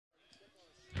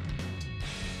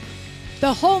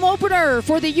The home opener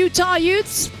for the Utah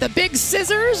Utes, the big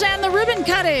scissors and the ribbon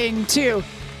cutting to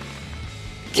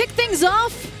kick things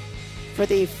off for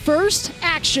the first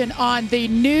action on the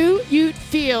new Ute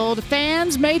Field.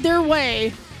 Fans made their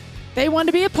way. They wanted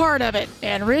to be a part of it,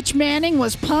 and Rich Manning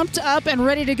was pumped up and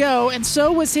ready to go, and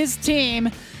so was his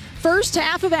team. First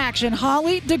half of action,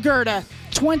 Haylee Daugirda,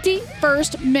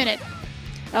 21st minute.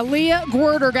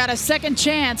 Daugirda got a second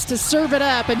chance to serve it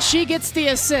up, and she gets the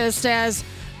assist as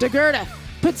Daugirda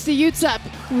puts the Utes up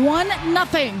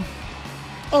 1-0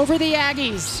 over the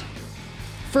Aggies.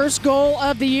 First goal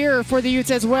of the year for the Utes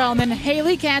as well. And then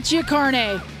Haylee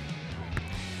Cacciacarne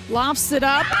lofts it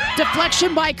up.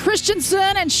 Deflection by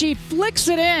Christensen, and she flicks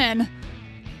it in.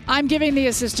 I'm giving the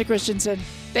assist to Christensen.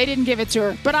 They didn't give it to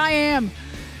her, but I am.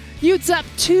 Utes up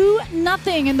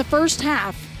 2-0 in the first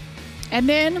half. And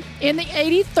then in the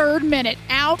 83rd minute,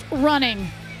 out running,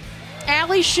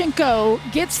 Schinko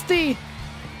gets the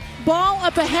ball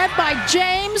up ahead by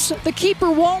James. The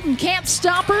keeper, Walton, can't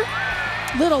stop her.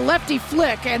 Little lefty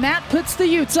flick, and that puts the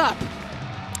Utes up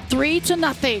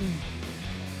 3-0.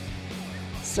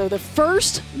 So the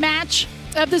first match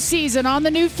of the season on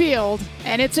the new field,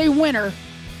 and it's a winner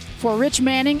for Rich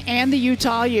Manning and the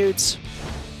Utah Utes.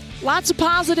 Lots of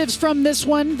positives from this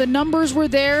one. The numbers were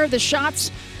there. The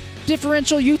shots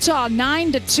differential, Utah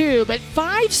 9-2, but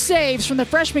 5 saves from the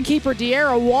freshman keeper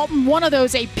De'Ara Walton. One of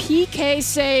those a PK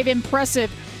save,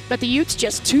 impressive, but the Utes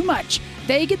just too much.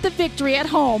 They get the victory at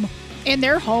home in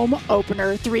their home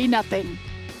opener, 3-0.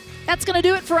 That's going to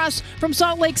do it for us from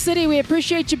Salt Lake City. We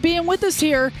appreciate you being with us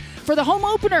here for the home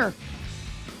opener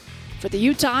for the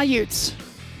Utah Utes.